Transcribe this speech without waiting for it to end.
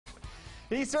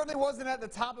He certainly wasn't at the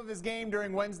top of his game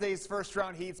during Wednesday's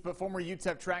first-round heats, but former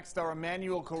UTEP track star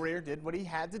Korir did what he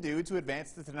had to do to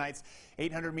advance to tonight's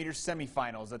 800-meter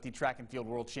semifinals at the Track and Field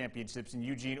World Championships in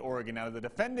Eugene, Oregon. Now, the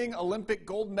defending Olympic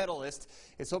gold medalist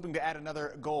is hoping to add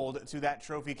another gold to that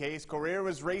trophy case. Korir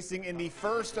was racing in the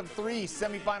first of 3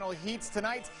 semifinal heats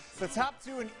tonight. The top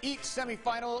 2 in each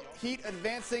semifinal heat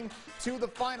advancing to the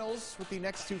finals, with the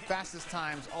next 2 fastest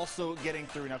times also getting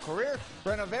through. Now, Korir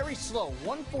ran a very slow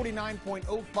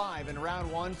 1:49.05 in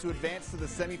round 1 to advance to the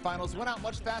semifinals. Went out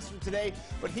much faster today,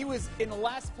 but he was in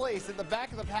last place at the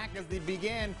back of the pack as they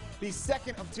began the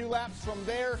second of 2 laps. From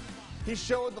there, he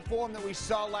showed the form that we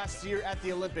saw last year at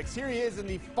the Olympics. Here he is in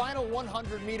the final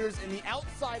 100 meters in the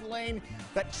outside lane.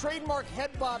 That trademark head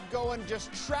bob going,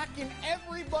 just tracking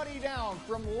everybody down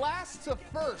from last to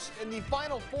first in the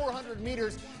final 400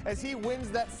 meters as he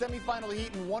wins that semifinal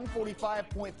heat in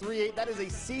 1:45.38. That is a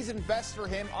season best for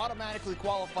him. Automatically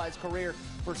qualifies Korir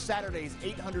for Saturday's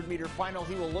 800-meter final.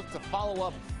 He will look to follow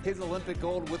up his Olympic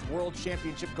gold with World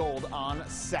Championship gold on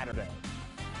Saturday.